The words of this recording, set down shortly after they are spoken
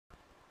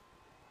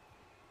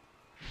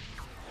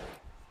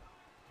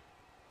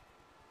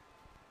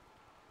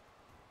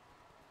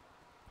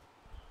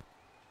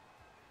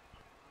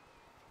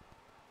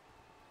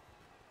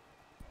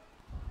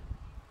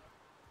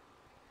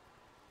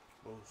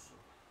So.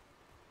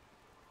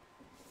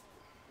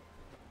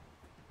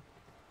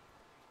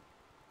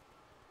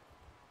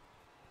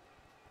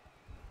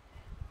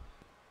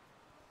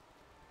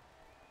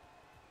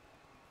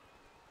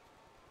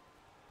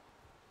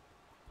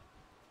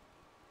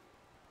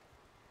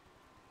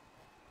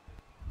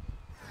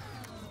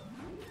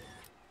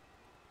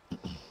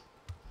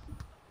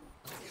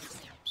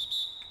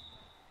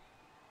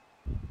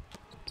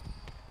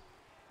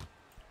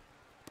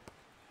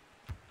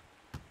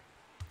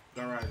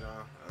 All right,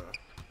 John.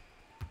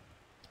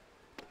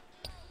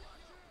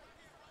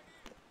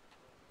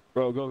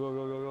 Bro, go,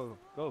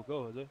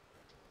 Jose.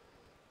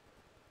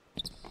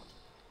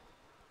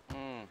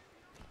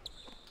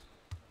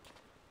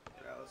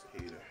 That was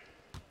a heater.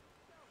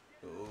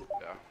 Ooh.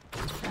 Yeah.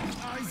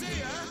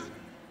 Isaiah.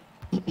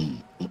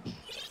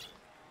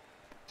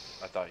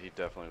 I thought he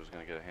definitely was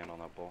gonna get a hand on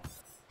that ball.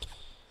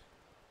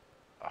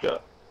 Yeah.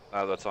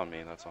 No, that's on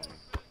me. That's on me.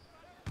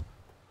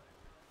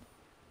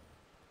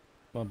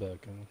 My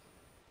bad, Kenny.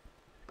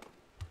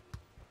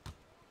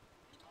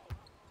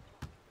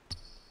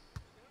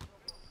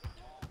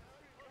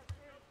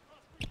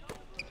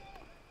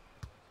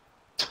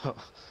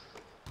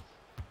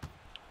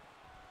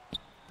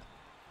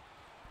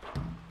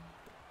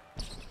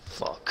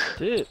 Fuck.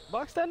 Dude,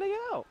 box that nigga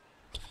out.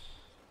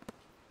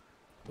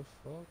 The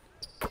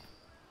fuck?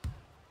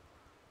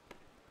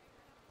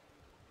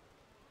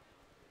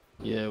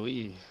 Yeah,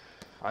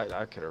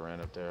 I could have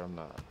ran up there. I'm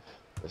not.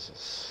 This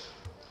is.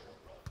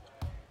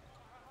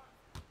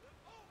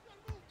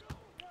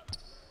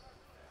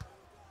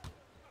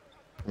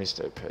 Let me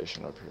stay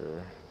patient up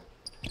here.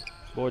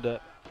 Board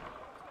that.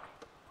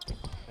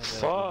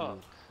 Fuck.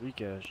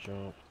 Weak ass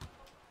jump.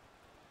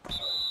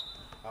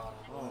 Oh,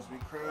 boys be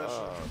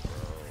crashing.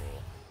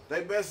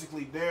 They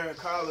basically daring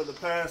Kyler to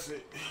pass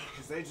it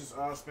because they just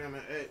all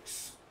spamming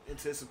X,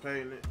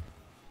 anticipating it.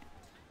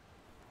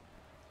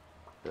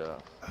 Yeah.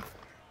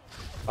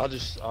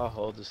 I'll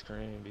hold the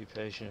screen, be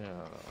patient.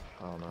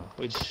 I don't know.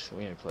 We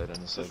ain't played in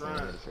a second. We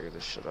gotta figure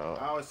this shit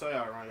out. I always tell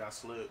y'all run y'all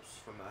slips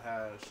from the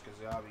hash because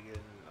y'all be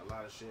getting a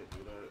lot of shit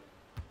through that.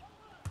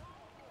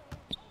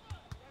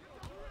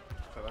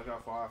 Cause I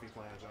got far if he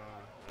playing John.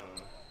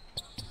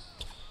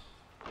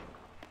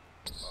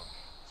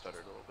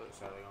 Stuttered a little bit.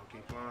 So they gonna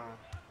keep playing.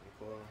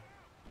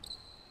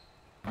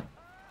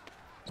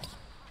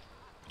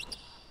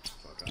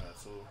 Fuck, I had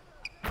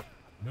two.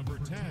 Number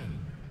 10.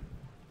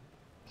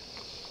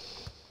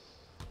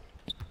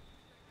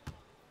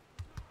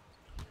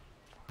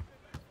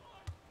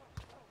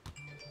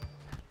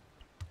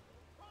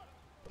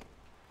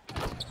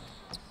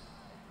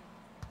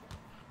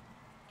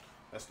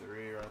 That's the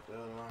read right there,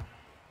 man.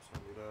 It's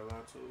gonna be there a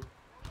lot too.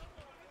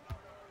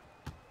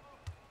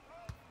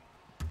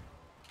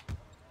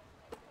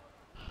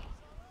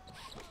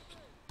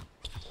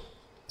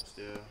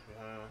 Still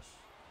behind us.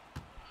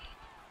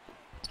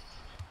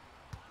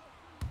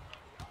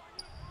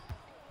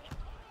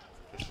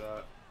 Good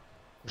shot.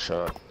 Good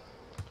shot.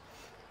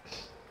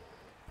 Let's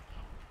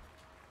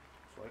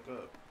wake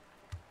up.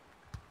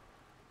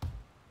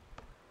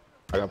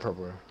 I got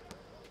purple here.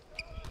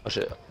 Oh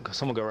shit.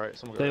 Someone go right.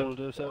 Someone go Stay right. on,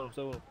 dude. Stay on,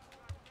 stay on.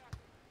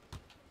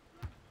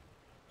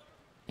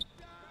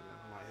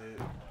 Might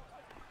hit.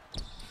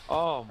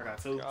 Oh I my got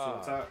two God.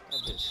 on top. That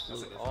bitch That's a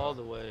flew good all shot.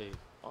 the way.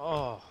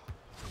 Oh.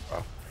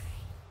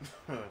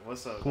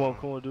 What's up? Come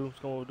on, dudes.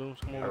 Come on, dudes.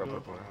 Come I on, got dudes.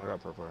 purple here. I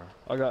got purple here.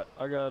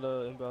 I got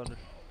inbounder.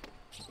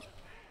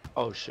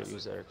 Oh shit, he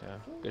was there,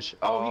 Cam. Good shit.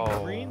 Oh,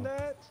 he greened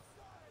that?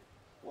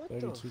 What the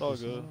 32%. It's all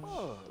good.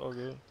 fuck? It's all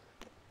good.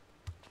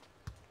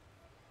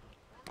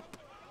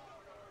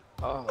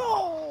 Oh.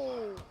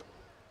 No!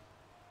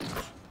 That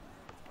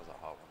was a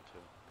hot one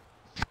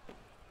too.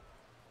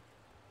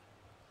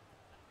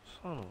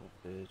 Son of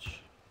a bitch.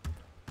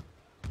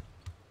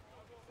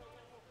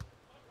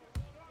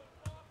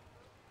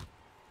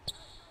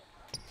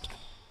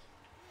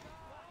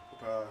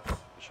 Pass. Good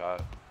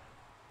shot.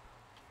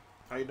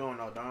 How you doing,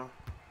 though, Don?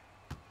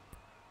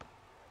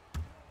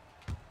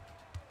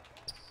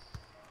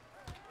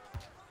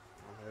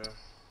 I'm here.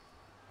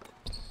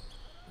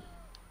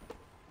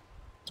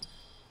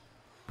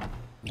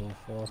 No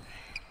fall.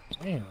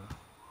 Damn. They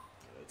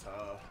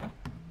tough. They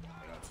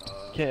got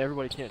tough.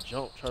 Everybody can't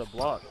jump. Try to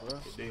block, bro.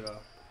 They do, though.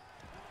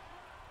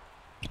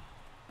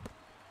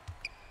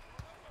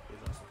 These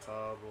are some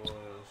tall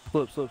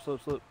boys.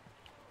 Slip.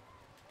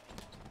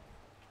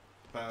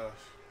 Pass.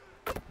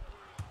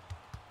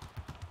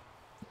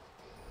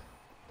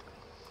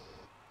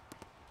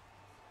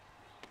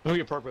 Let me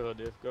get purple though,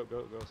 Div. Go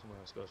somewhere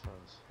else. Go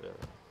friends. Yeah.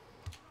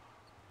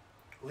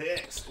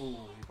 Lex. Ooh,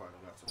 he probably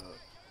got to that.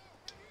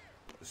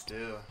 But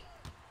still.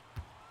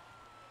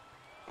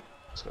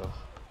 Let's go.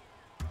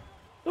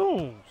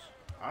 Dooms.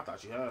 I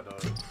thought you had though.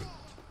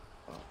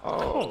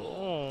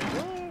 Oh, bro. Nah,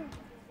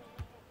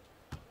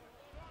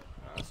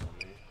 that's on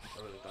me.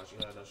 I really thought you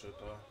had that shit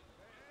though.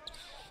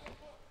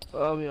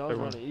 I mean, I was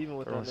Everyone- running even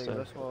with that everyone nigga. stay.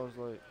 That's why I was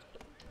like,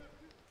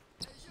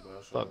 That's a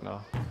bad shot. Fuck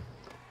no.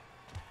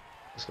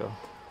 Let's go.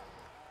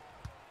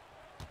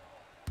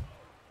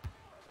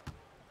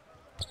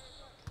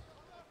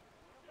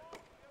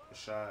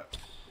 shot.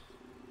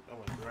 That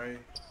went gray.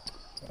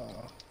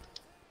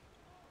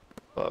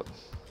 Fuck.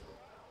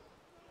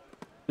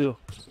 Still.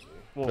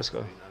 Come on. Let's go.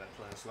 Now they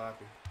playing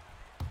sloppy.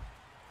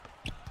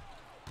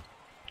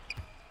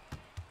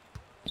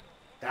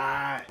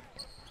 Die.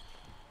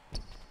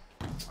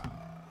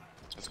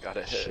 Just got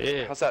to hit.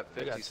 Shit. How's that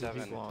They got 2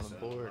 57? people on the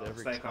board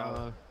every Stay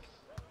calm.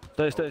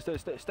 time.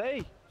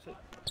 Stay.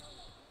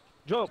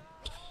 Jump.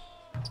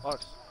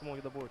 Ox, come on,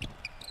 get the board.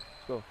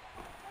 Let's go.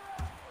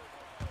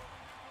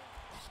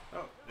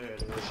 Oh, there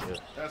it is.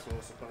 Shit. That's what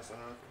was supposed to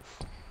happen.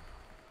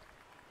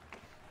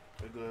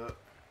 We're good.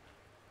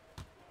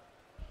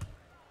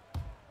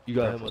 You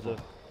got him with the.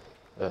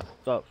 Yeah.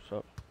 Stop.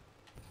 Yes,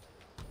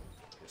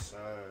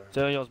 sir.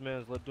 Tell y'all's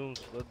mans, let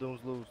Dooms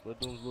lose.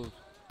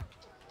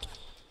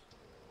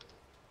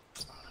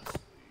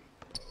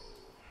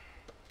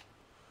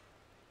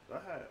 Go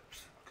ahead.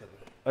 Okay.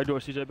 Back door,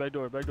 CJ, back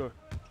door. Back up.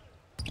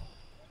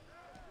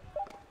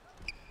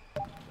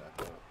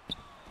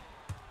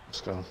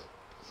 Let's go.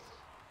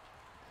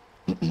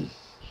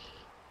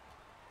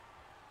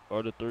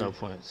 Or the 3. No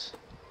points.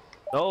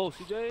 No,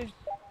 CJ.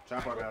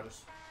 Chopper got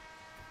us.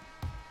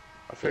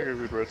 I figured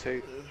we'd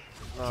rotate.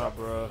 Nah,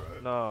 bro.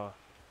 Nah.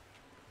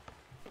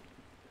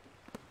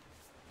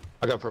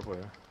 I got purple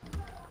here.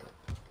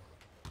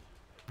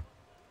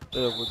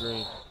 Stay up with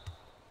green.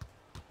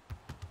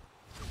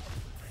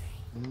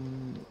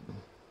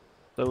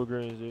 Stay with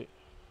green, Zeke.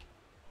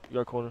 You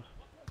got corner.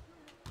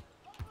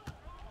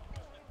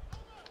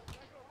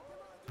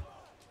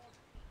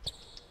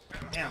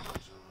 Damn.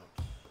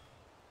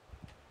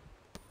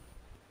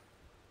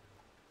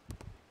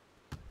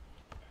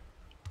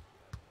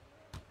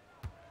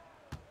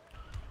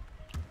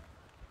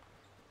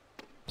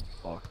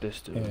 Fuck this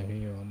dude. Yeah,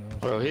 he on there.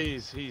 Bro,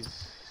 he's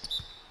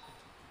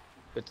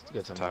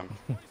good Time.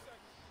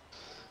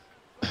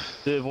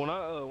 Dude, when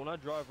I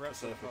drive right That's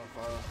to the it,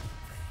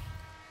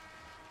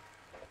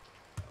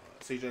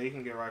 55. CJ, you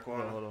can get right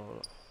corner. Hold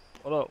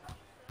up.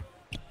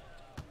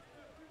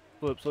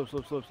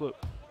 Slip.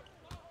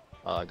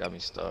 Oh, it got me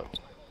stuck.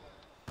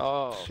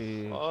 Oh,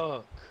 Shit.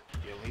 fuck.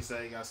 Yeah, when he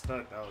said he got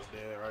stuck, that was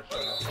dead right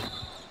there.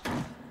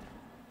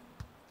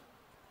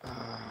 I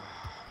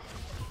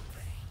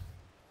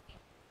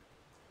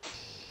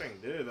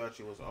think dude thought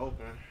you was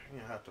open. You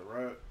didn't have to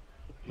run.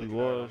 He Look at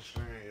that on was. the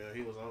screen. Yeah,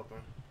 he was open.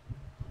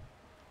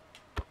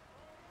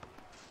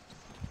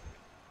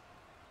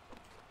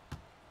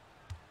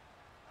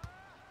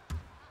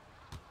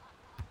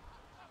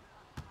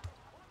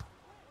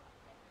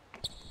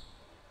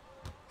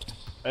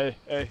 Hey.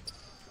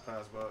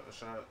 Pass about a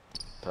shot.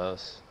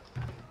 Pass.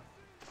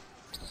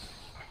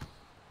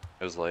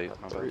 It was late.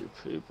 My bad.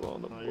 3 people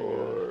on the Oh, you're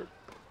board.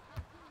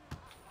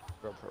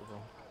 Go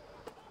purple.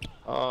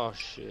 Oh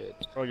shit.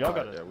 Bro, y'all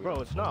Alright, gotta. there we Bro,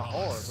 go. it's not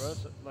hard, bro.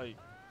 It's like,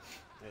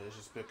 Yeah, it's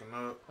just picking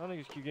up. I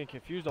niggas keep getting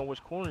confused on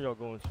which corner y'all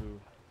going to.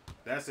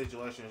 That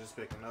situation is just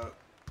picking up.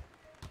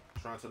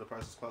 Trying to the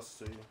person closest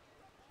to you.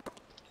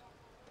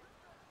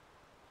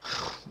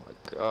 Oh my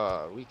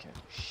god, we can't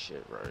do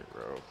shit right,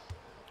 bro.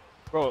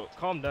 Bro,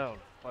 calm down.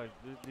 Like,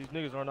 these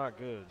niggas are not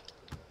good.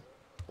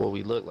 Well,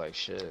 we look like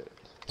shit.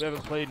 We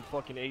haven't played in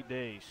fucking 8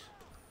 days.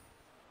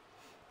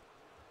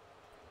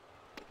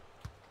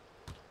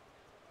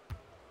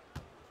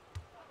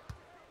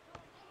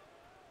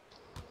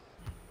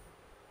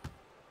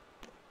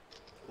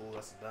 Ooh,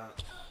 that's a dunk.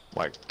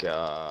 My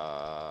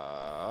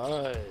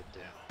god.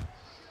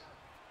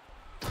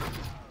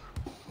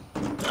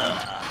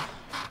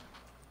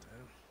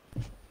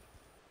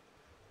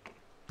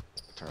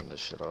 Turn this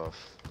shit off.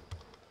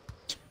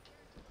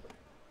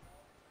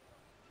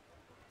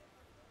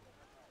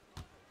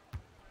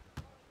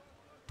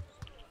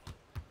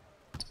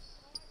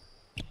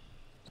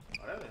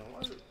 Oh, that didn't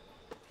work.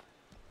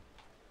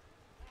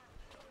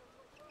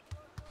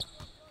 Oh,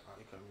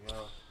 he cut me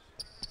off.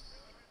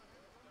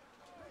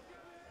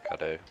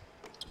 Got A.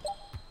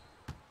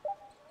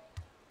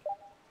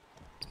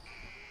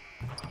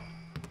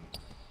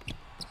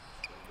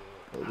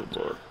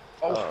 Overboard.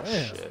 Oh, Oh,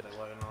 man. shit. They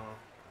waiting on.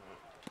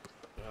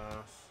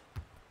 Yes.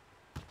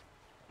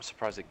 I'm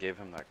surprised it gave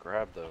him that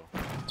grab though.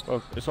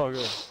 Oh, it's all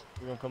good.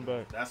 We're gonna come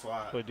back. That's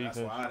why. Play That's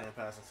defense. why I didn't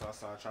pass until I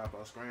saw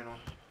Chapo screen him.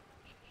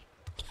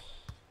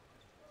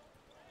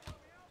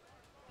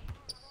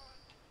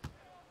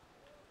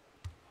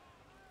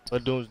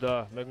 Let Dooms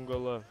die. Make him go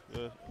left.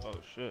 Yeah. Oh,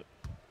 shit.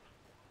 I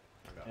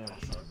got Yeah. one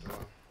shot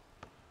through.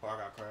 Oh, I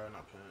got crowd,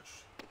 not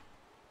pinch.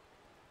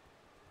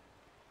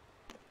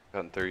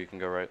 Gotten 3, you can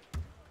go right.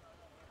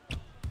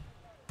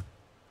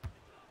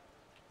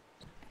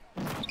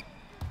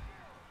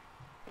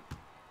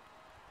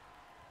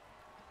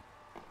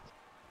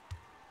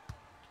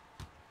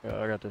 Yeah,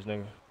 I got this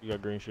nigga. You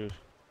got green shoes.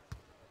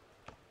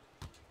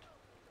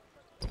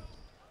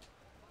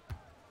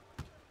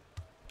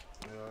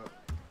 Yeah.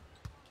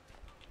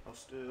 I'm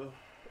still. Of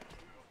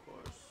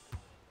course.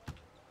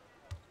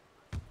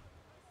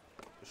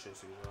 Good shit,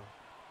 CJ.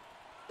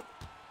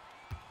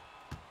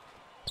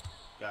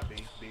 Got B.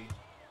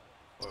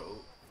 Or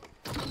oop.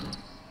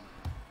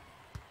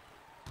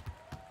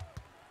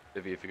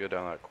 Ivy, if you go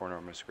down that corner,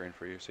 I'm gonna screen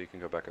for you so you can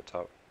go back up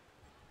top.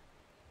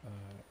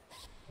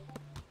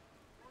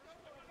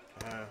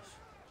 Pass.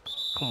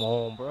 Come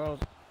on, bro.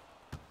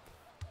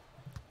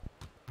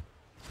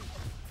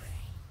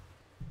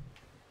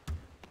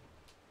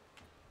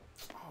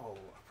 Oh,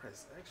 I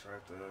pressed X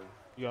right there.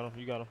 You got him.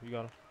 You got him. You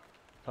got him.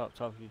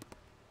 Top key.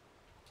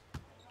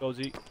 Go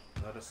Zeke.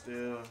 Let it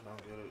still. Don't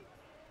get it.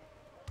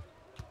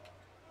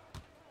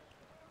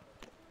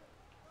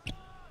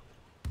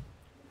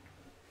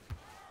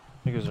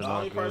 Niggas are The not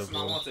only good, person I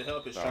bro. want to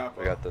help is No,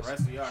 Chopper. I got The this.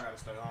 rest of y'all gotta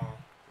stay home.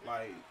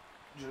 Like,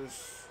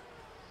 just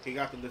he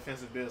got the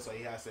defensive build, so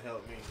he has to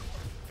help me.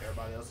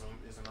 Everybody else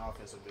is an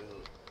offensive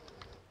build.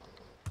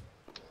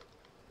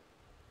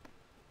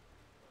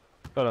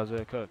 Cut,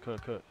 Isaiah. Cut.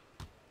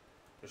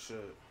 It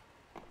should.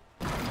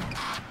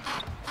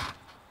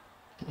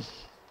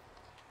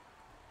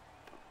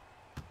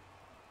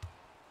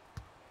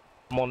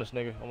 I'm on this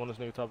nigga.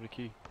 Top of the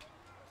key.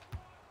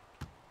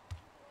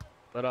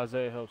 Let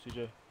Isaiah help,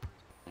 CJ.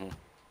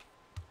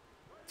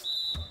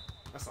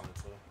 That's something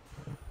too.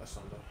 That's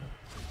something.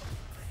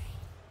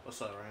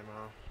 What's up,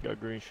 Raymond? Got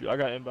green shoe. I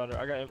got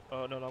inbounder.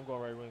 No, I'm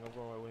going right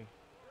wing.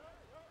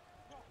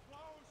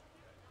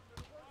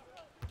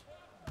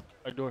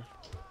 Right door.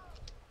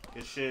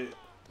 Good shit.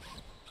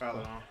 Call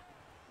it on.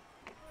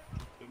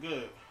 We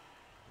good.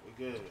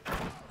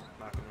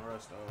 Knocking the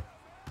rust off.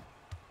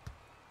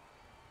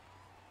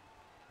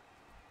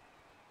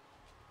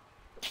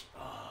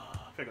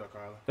 Pick up,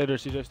 Carla. Stay there,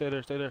 CJ.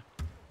 Stay there.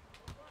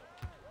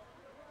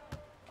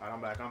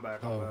 Alright, I'm back.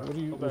 Oh, what do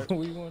you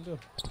want to do?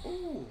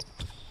 Ooh.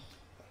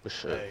 For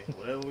sure. Hey,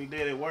 whatever we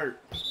did, it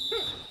worked.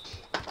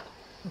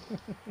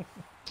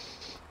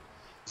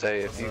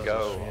 Say, if you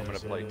go, I'm gonna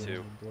play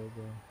too.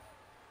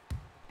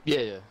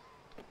 Yeah.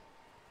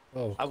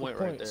 Oh, I went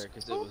right points. there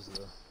because it was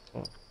the.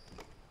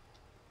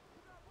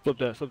 Flip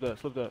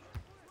that.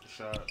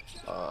 Shot.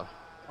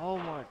 Oh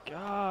my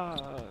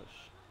gosh.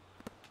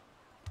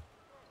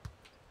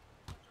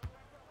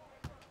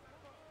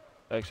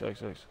 X.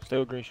 Stay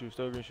with green shoes.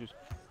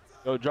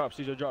 Yo, drop,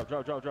 CJ, drop.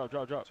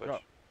 Switch.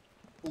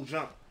 Ooh,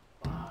 jump.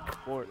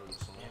 Forward.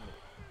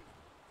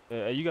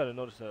 Yeah, hey, you gotta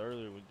notice that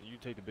earlier. When you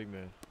take the big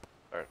man.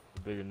 Alright.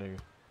 The bigger nigga.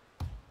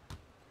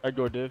 Back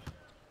door, div.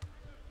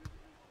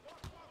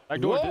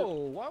 Back door, Whoa!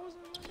 div. Why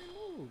wasn't it letting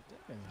me move?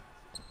 Damn.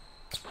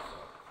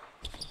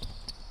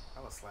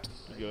 I was slacking.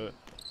 You good.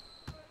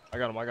 I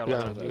got him.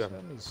 Yeah. That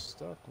got me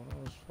stuck when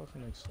I was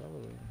fucking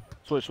accelerating.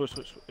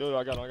 Switch. Yo,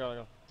 I got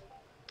him.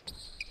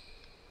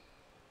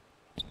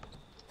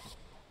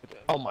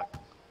 Oh my.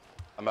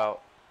 I'm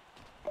out.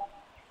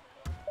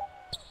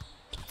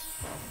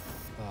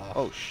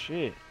 Oh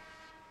shit.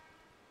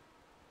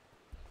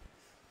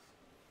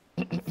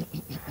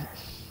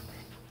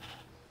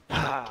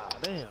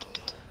 Damn.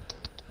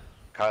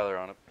 Kyler,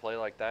 on a play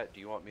like that, do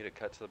you want me to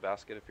cut to the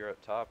basket if you're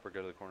up top or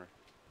go to the corner?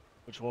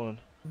 Which one?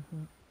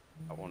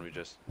 That one we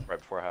just, right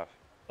before half.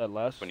 That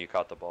last? When you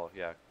caught the ball,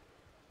 yeah.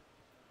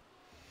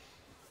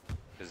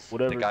 Because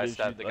Whatever the guy gives you,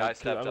 stepped, the guy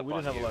stepped up we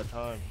on didn't have you. a lot of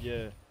time.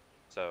 Yeah.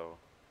 So,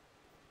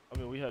 I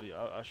mean, we had.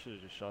 I should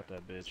have just shot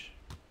that bitch.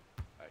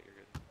 alright, you're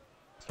good.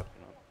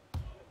 Stepping up.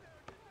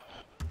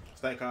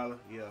 Stay, Kyla.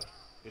 Yeah.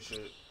 Good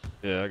shit.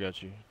 Yeah, I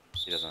got you.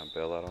 He doesn't have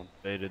bailout on.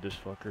 Baited this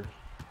fucker.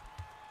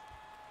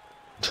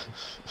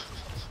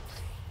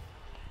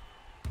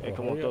 Hey,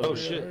 come on, hurry up, throw hurry it. up,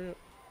 shit. hurry up.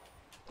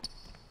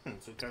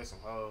 2K some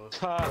hoes.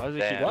 Why does it keep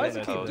Damn. doing Why does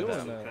that? it keep though? doing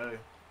That's that? okay.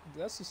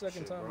 That's the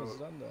second Shit, time bro. it's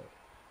done that.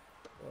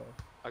 Oh.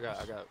 I got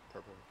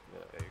purple. Yeah,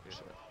 Yeah, you're good.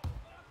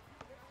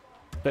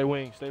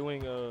 Stay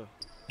wing. Oh,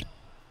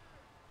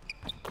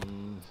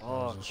 There's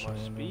a my shame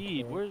in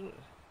speed. that. Where's?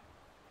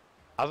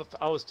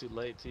 I was too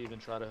late to even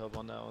try to help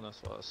on that one.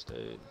 That's why I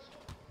stayed.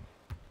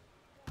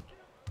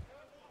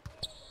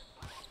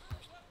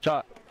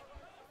 Shot.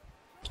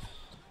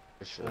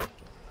 For sure.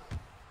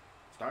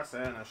 Start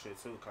saying that shit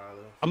too, Kyla.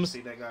 If I'm you a-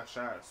 see they got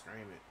shot,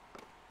 scream it.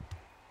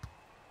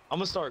 I'm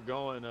gonna start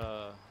going.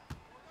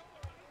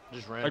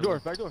 Just Back randomly.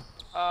 door.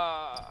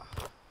 Ah,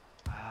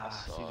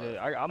 saw CJ, it.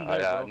 I'm there,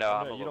 Yeah, bro. no,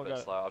 I'm I'm there. a You little don't bit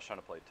got. slow. I was trying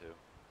to play too.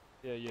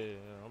 Yeah.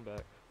 I'm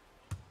back.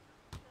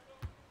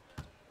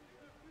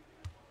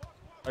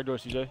 Back door,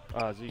 CJ.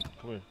 Zeke,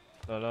 come here.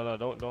 No,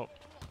 don't.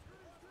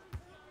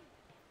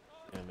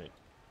 Damn it.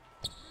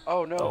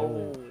 Oh no!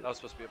 Oh. That was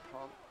supposed to be a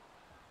pump.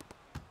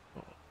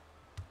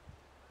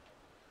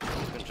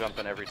 He's been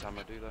jumping every time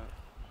I do that.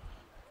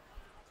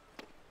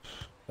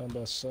 Done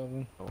by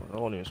 7. Oh, I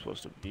wasn't even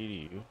supposed to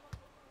beat you.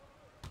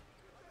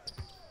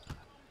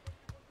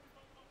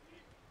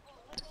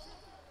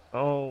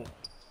 Oh.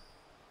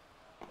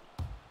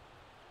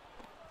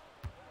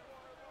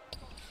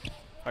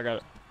 I got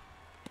it.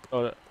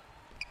 Oh, that.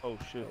 Oh,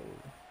 shit.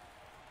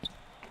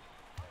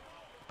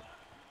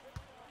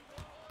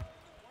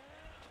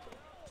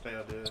 Stay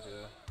up there,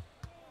 yeah.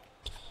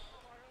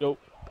 Yo,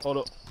 hold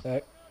up.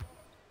 Back.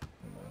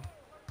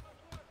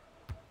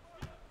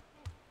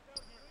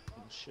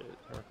 oh, shit. Here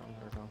I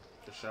come.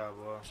 Good shot,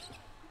 boy.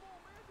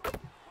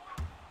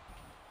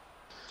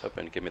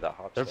 hoping to give me that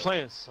hop. They're step.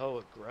 playing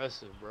so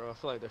aggressive, bro. I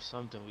feel like there's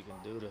something we can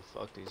do to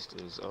fuck these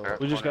dudes up. Alright.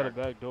 We just got a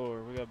Corner. back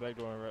door. We got back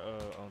door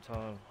on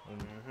time.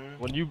 And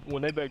Mm-hmm.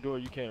 when they back door,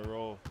 you can't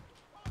roll.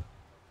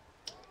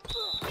 He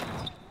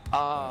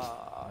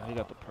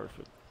got the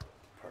perfect.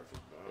 Perfect,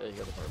 Yeah, bro. you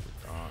got the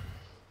perfect on.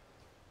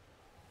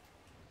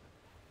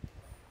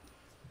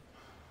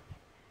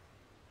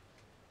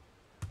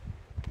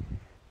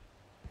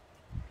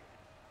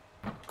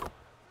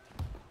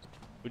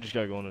 We just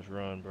gotta go on this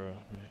run, bro.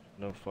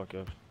 No fuck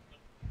ups.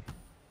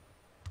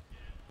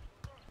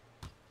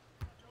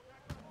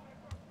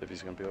 If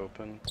he's gonna be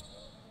open.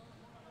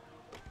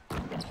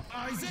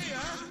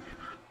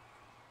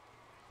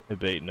 They're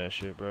baiting that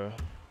shit, bro.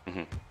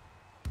 Mhm.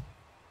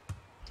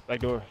 Back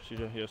door,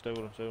 CJ. Yeah, stay with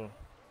him. Stay with him.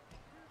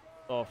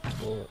 Off.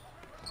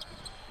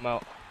 I'm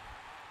out.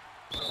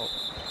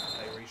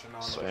 They reaching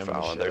on him. Spamming the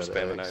Fouling. They're shit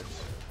out of spamming X.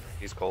 X.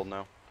 He's cold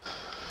now.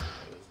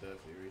 It was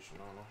definitely reaching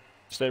on him.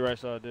 Stay right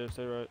side, dude.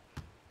 Stay right.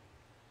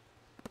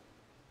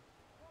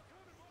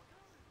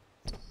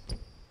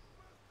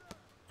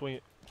 Swing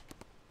it.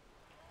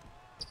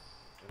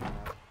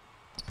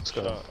 Let's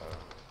Shut go. up.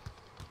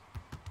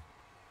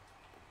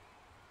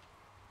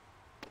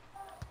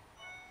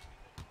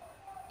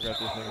 I got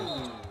this Ooh, nigga.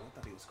 I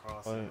thought he was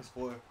crossing. Oh, yeah. That's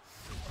 4. Alright,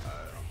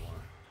 I'm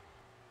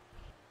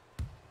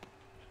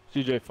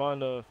going. CJ,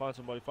 find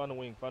somebody. Find the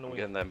wing. Find the I'm wing.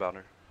 getting that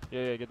inbounder.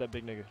 Yeah, get that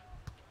big nigga.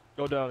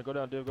 Go down,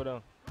 Div, go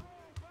down.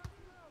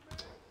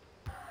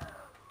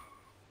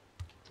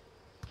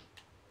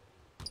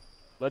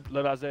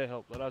 Let Isaiah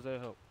help. Let Isaiah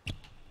help.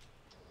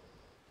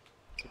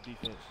 Good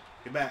defense.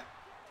 Get back.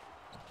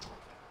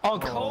 On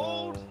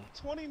cold, Oh.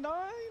 29.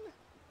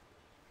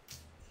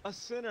 A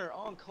center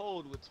on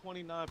cold with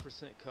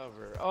 29%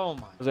 cover. Oh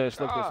my Isaiah,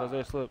 slip God.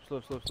 this. Isaiah,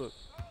 slip.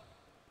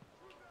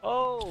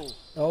 Oh!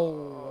 Oh, I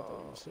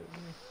thought you was hitting me.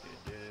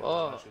 It did.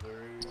 Fuck. Should have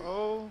read.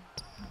 Oh.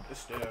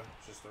 It's there.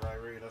 It's just the right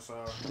read. That's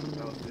all.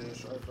 That was good.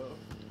 Sharp up.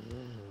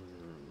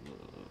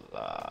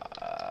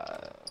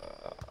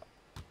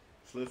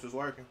 Slips is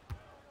working.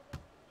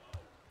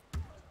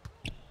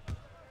 Good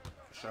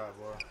shot,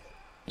 boy.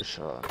 Good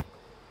shot.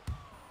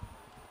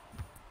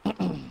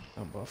 I'm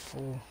about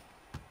full.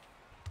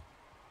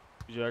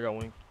 CJ, I got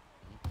wing.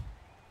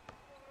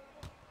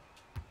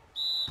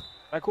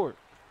 Back court.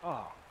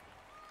 Oh.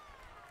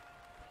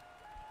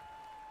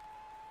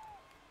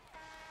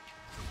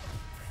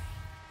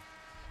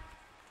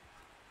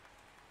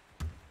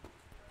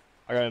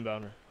 I got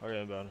inbounder.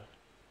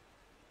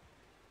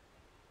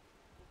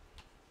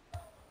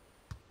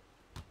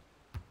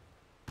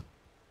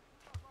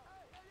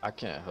 I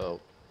can't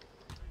help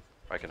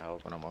I can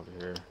help. when I'm over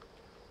here.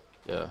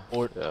 Yeah.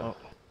 Or, Yeah. oh.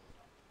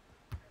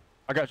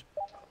 I got you.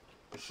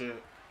 Good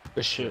shit.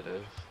 Good shit.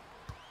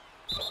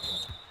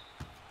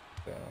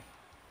 Yeah.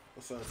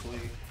 What's up,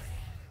 Tweety?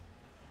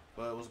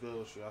 But what's good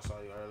with you? I saw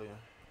you earlier.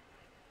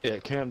 Yeah,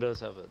 Cam does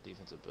have a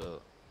defensive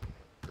build.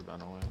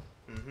 Rebound away.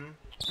 Mm-hmm.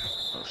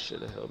 Oh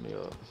shit, it held me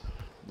up.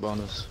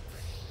 Bonus.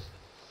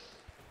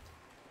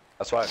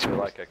 That's why I feel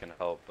like I can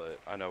help, but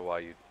I know why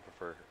you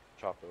prefer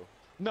Chapo.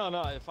 No,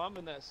 if I'm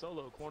in that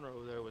solo corner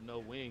over there with no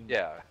wing.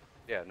 Yeah,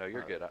 no,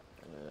 you're good.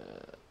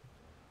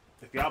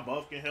 If y'all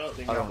both can help,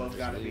 then I y'all don't both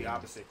gotta be understand.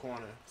 opposite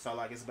corner. So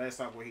like it's based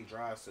off where he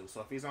drives to.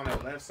 So if he's on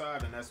that left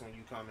side, then that's when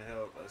you come and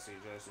help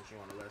CJ since you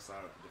on the left side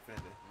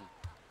defending.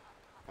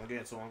 I'm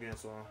getting to him.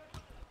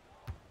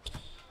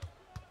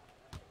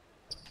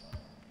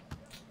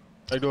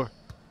 Back door.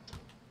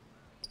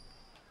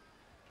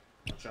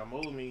 Don't y'all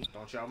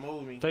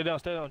move me. Stay down.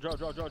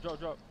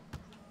 Drop.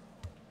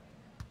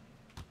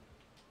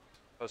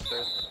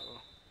 Upstairs.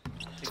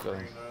 Keep go.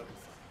 bringing up.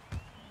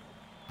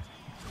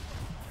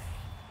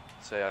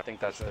 Say, I think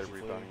that's their Appreciate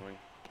you, rebounding Tweety. wing.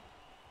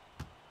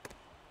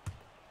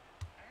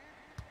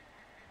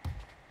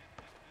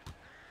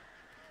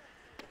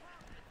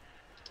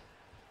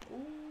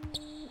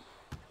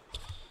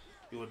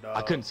 You a dog.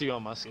 I couldn't see you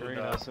on my screen.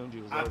 I dog. assumed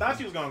you was I open. thought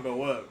you was gonna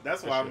go up.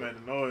 That's why I Appreciate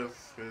made the noise,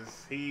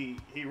 cause he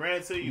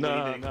ran to you, Nah,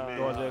 but he didn't nah. come in.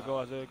 Go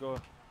Isaiah, go.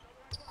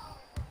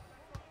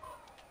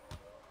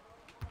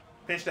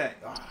 Pinch that.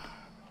 Ah.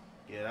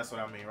 Yeah, that's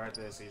what I mean right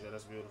there, CJ.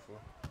 That's beautiful.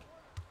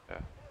 Yeah.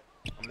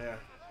 I'm there.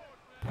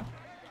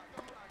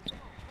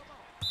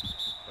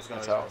 Let's go. That's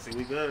Let's go. out. See,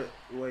 we good.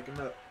 We waking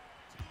up.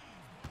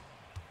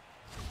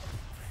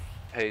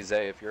 Hey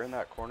Zay, if you're in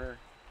that corner,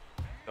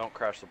 don't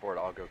crash the board.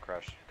 I'll go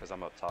crash because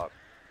I'm up top.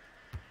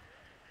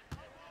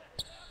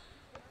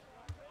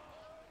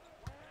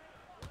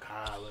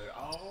 Kyler.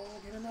 Oh,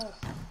 get him up.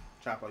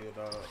 Chop on your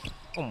dog.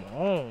 Come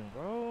on,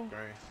 bro.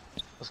 Green.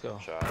 Let's go.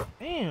 Shot.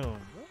 Damn, bro.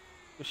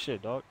 Good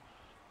shit, dog.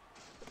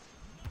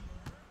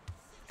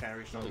 Can't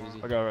reach no more. Easy.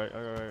 I got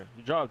right.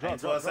 You drop. Hey,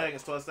 12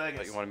 seconds. 12 But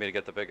seconds. you wanted me to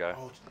get the big guy.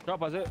 Oh,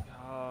 Drop, Isaiah.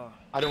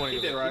 I didn't want he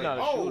to did get right. You're not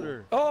a Oh.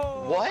 shooter.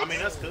 Oh! What? I mean,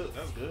 that's good.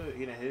 That's good.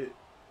 He didn't hit.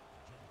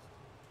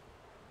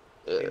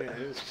 He didn't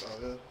hit.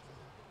 Oh, yeah.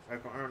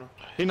 Back on Erna.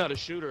 He's not a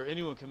shooter.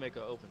 Anyone can make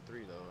an open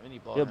three though. Any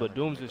ball. Yeah, handler but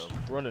can Doom's make just an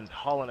open running,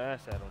 hauling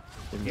ass at him.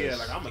 three. Yeah,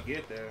 like, I'm going to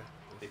get there.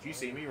 If you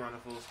see me running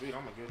full speed,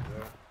 I'm going to get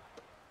there.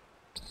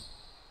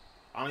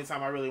 Only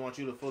time I really want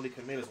you to fully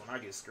commit is when I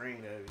get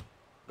screened heavy.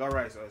 Go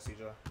right, CJ.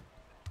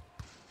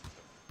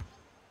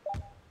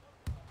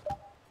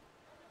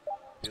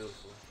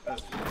 Beautiful.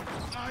 That's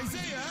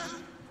Isaiah.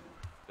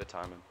 Good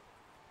timing.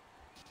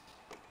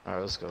 All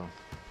right, let's go.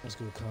 That's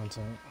good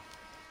content.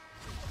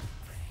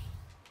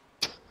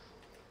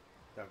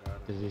 y'all got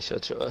it. Did you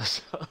shut your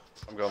ass up?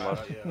 I'm going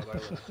left. Yeah,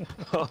 like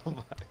Oh my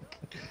god.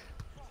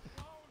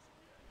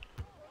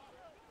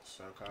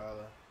 so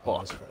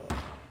Kyler. Fuck.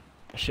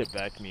 That shit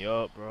backed me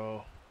up,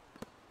 bro.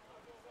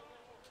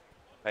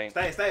 Paint.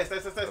 Stay.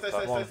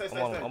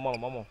 I'm on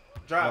him.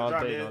 Drop, No, I was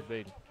drop, baiting, I dude. was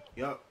baiting.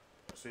 Yup.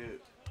 That's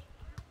it.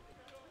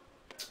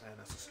 Man,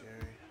 that's scary.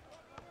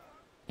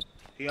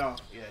 He off.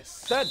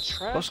 Yes. That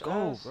trash. Let's go,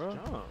 ass bro.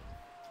 jump.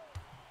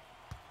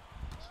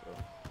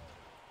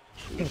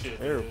 Good shit,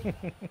 Terrible. dude.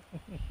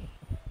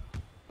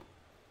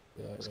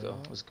 Yeah, Let's go.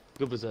 Let's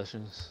good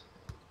possessions.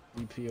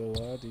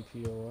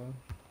 DPOY.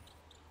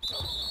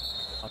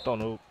 I thought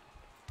no.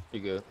 You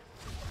good?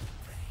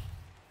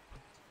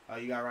 Oh,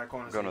 you got right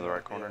corner. Going to CJ. the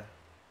right corner.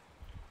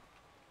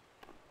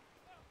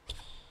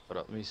 Hold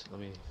up.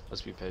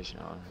 Let's be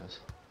patient on this.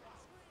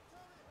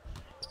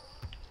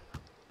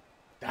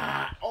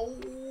 Ah,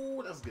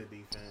 oh, that's good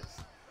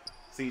defense.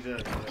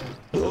 CJ.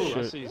 Oh, I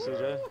shit. see you,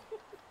 CJ.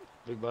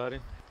 Big body.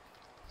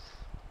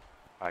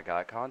 I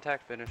got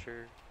contact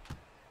finisher.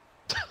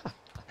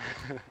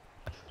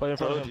 Play in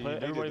front of Told him. you, you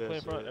Everybody did play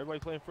in that front. shit. Everybody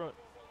play in front.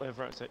 Play in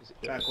front.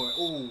 Backcourt.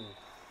 Ooh.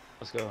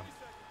 Let's go.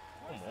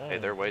 Come on. Hey,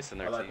 they're wasting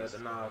I their like teams. that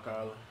denial,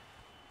 Kyler.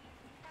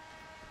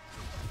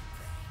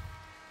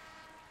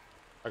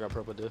 I got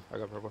purple, dude. I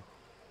got purple.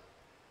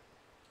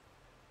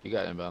 You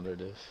got inbounder,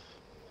 dude.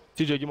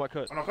 TJ, get my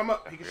cut. Oh no, come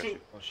up. He can got shoot. you.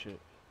 Oh shit.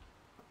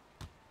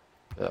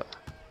 Yeah.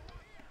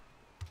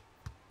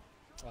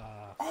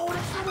 Oh,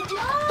 that's not a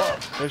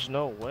block. There's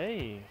no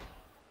way.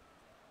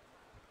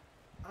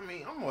 I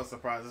mean, I'm more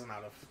surprised it's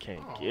not a.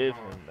 Can't oh, give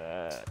no. him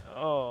that.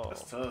 Oh.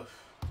 That's tough.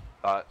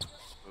 Ooh,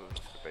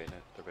 they're baiting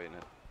it. They're baiting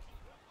it.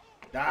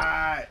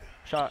 Died.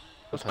 Shot.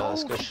 Let's go,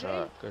 Good CJ.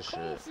 shot. Good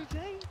shit.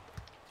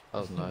 That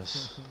was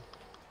nice.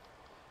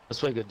 Let's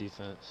play good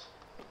defense.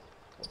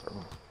 Got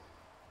purple.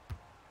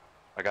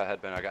 I got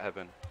headband. I got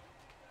headband.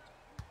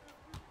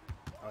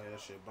 Oh yeah, that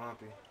shit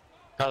bumpy.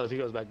 Kyle, if he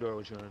goes back door,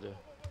 what you wanna do?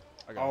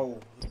 I got him.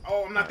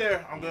 Oh, I'm not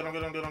there. I'm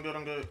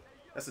good.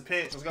 That's a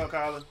pinch. Let's go,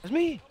 Kyler. It's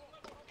me.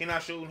 He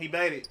not shooting. He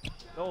baited.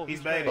 No,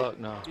 He's trash. baited. Fuck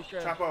no. He's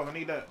trash. Chop off. I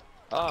need that.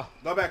 Ah.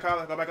 Go back,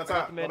 Kyler. Go back on I got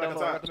top. the Go man back down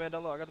on low. I got top. the man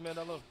down low. I got the man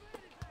down low.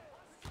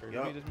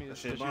 Yup, That's me. that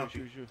shit That's bumpy.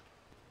 you.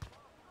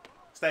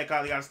 Stay,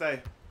 Kyler. You gotta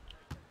stay.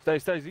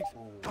 Stay, Zeke.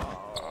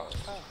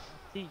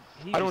 He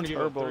I don't just give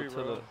a turbo three, to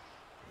bro. the.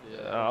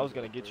 Yeah. I was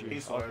gonna get you.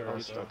 He's I was sorry, gonna I get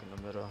was you. stuck in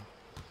the middle.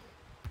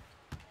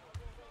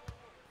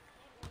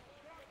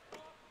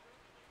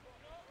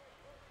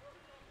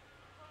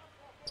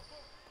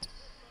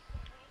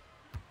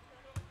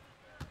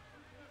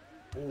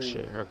 Ooh.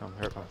 Shit, here I come.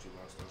 Thought you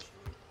lost that shit.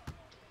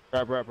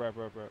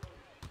 Rap.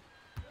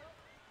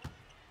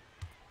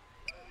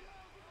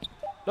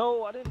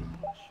 No, I didn't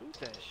shoot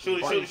that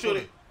shit. Shoot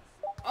it.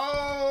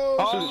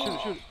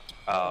 Oh! Shoot it.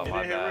 Oh, It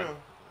my didn't hit bad. rim.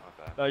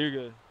 My bad. No, you're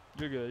good.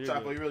 You're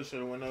Chapo, good. you really should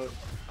have went up.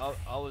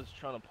 I was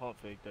trying to pump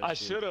fake that I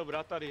shit. should have, but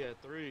I thought he had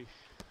three.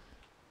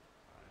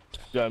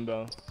 Got him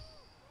down.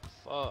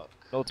 Fuck.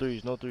 No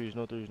threes.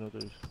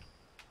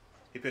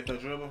 He picked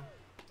up dribble.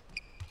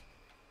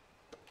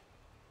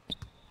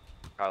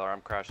 Kyler,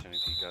 I'm crashing if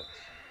you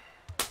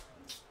guts.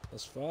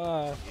 That's 5.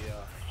 Yeah,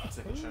 I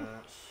took a chance.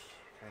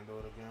 Can't do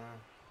it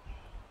again.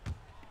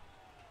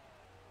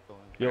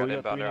 Yo, I we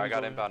got got three inbounder.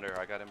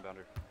 I got niggas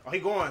inbounder. Oh, he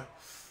going.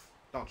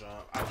 Don't jump.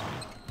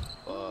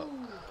 Fuck.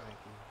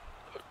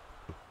 Thank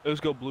Let's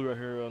go blue right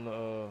here on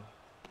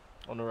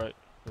the right.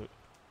 Look.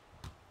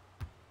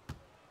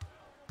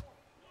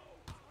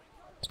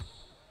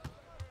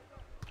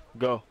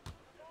 Go.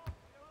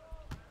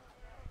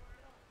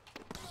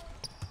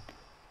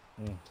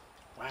 you.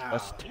 Wow.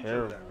 That's he drew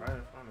terrible. that right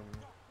in front of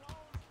me.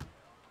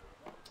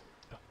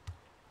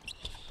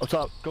 Up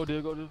top. Go,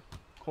 dude.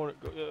 Corner.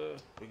 Go. Yeah.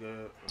 We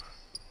good.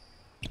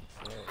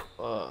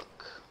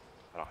 Fuck.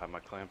 I don't have my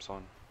clamps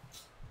on.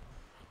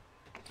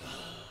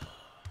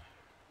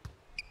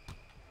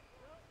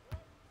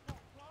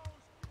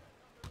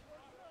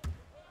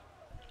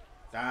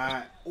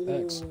 Died.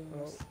 Ooh, X.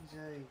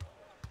 CJ.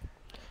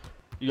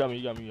 You got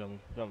me. No. You got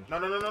him.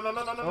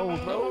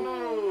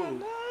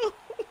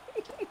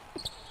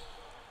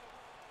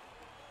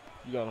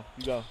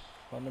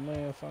 Find the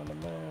man.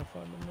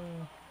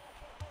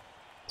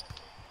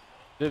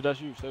 Div,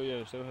 that's you. Stay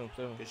with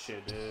him. Good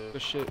shit, dude.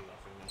 Good shit.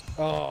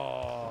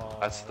 Oh.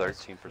 That's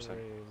 13%. crazy.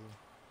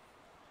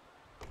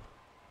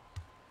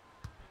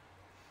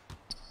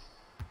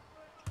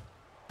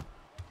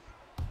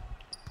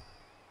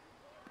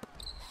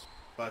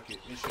 Fuck it.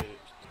 Good shit.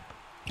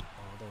 Oh,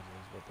 that was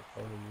about to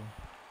follow you.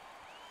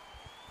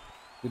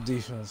 Good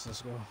defense.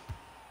 Let's go.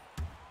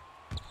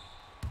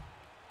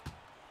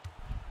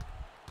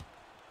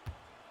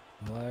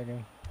 I'm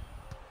lagging.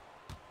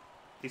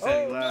 He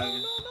said he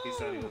lagging. He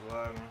said he was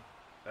lagging.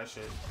 That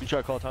shit. You try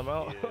to call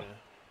timeout? Yeah.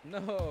 No,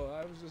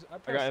 I was just. I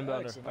got pressed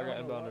inbounder. X and I got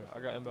don't know why inbounder. the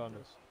I got fuck did inbounder.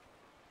 this.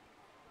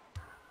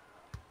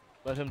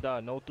 Let him die.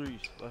 No threes.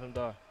 Let him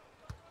die.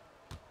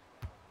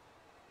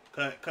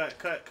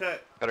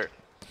 Cut. Better.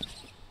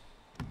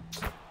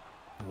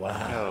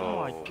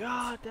 Wow. Oh my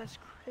god, that's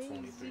 23%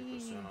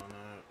 crazy. on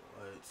that.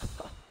 Let's.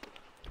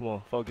 Come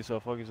on, focus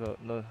up.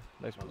 No,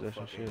 next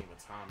possession. Motherfucker Shit. ain't even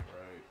time it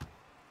right.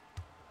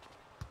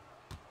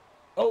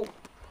 Oh.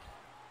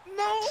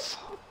 No.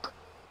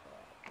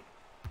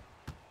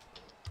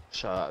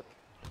 Shot.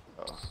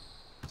 Oh.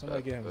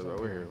 Somebody get him.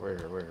 We're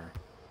here.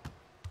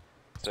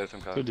 Save some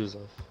Two cover. dudes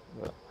left.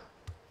 Yeah.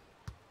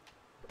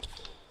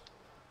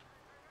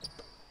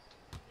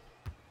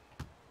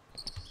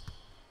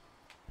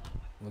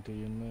 Look at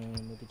your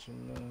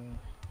man.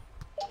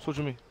 Switch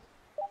with me.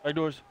 Back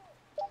doors.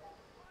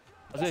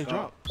 Isaiah,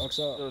 drop. Box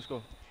Yeah, out. let's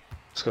go.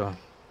 Let's go. All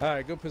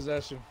right, good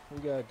possession. We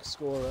got a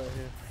score right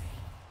here.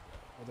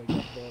 I think got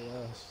the ball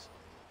last.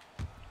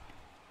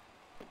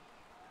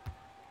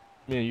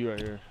 Me and you right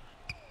here.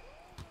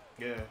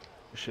 Yeah.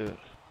 Shit.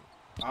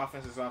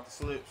 Offense is off the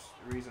slips.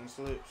 Reason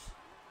slips.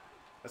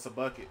 That's a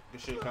bucket.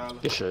 Good shit, Colin.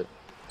 Good shit.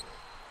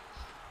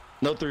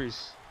 No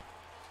threes.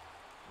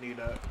 Need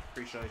that.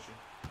 Appreciate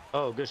you.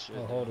 Oh, good shit.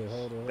 Oh, hold it.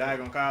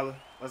 Daggone Colin.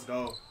 Let's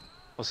go.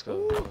 Let's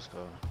go.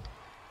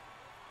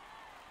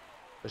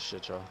 Good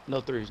shit, y'all. No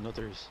threes.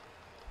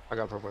 I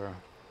got purple arrow.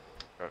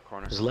 Got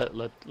corner. Just let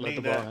the Need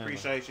ball that. handle.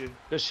 Appreciate you.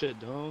 Good shit,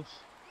 Domes.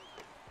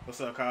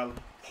 What's up, Colin?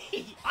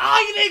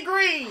 Oh, you did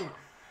green!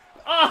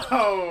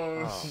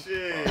 Oh,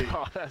 shit.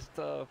 Oh, that's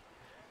tough.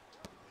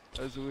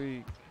 That's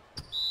weak.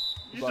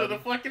 You should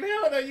have fucking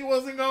held that. You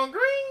wasn't going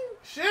green.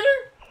 Shitter.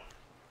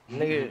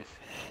 Nigga.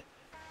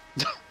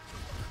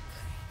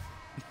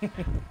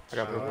 I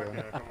got purple arrow.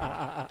 Okay, come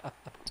on.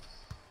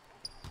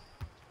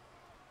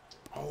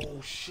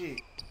 Oh, shit.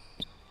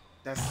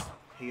 That's...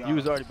 You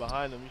was already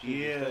behind him. You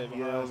Yeah, stayed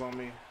behind. that was on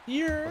me.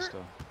 Here. Let's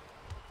go.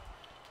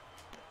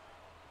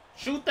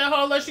 Shoot that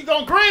hoe unless she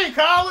going green,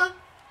 Colin.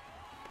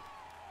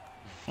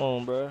 Come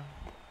on, bro.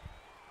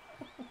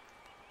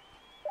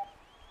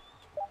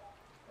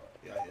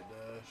 Yeah, it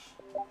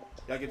does.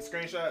 Y'all get the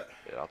screenshot?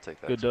 Yeah, I'll take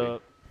that. Good screen.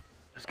 dub.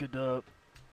 That's good dub.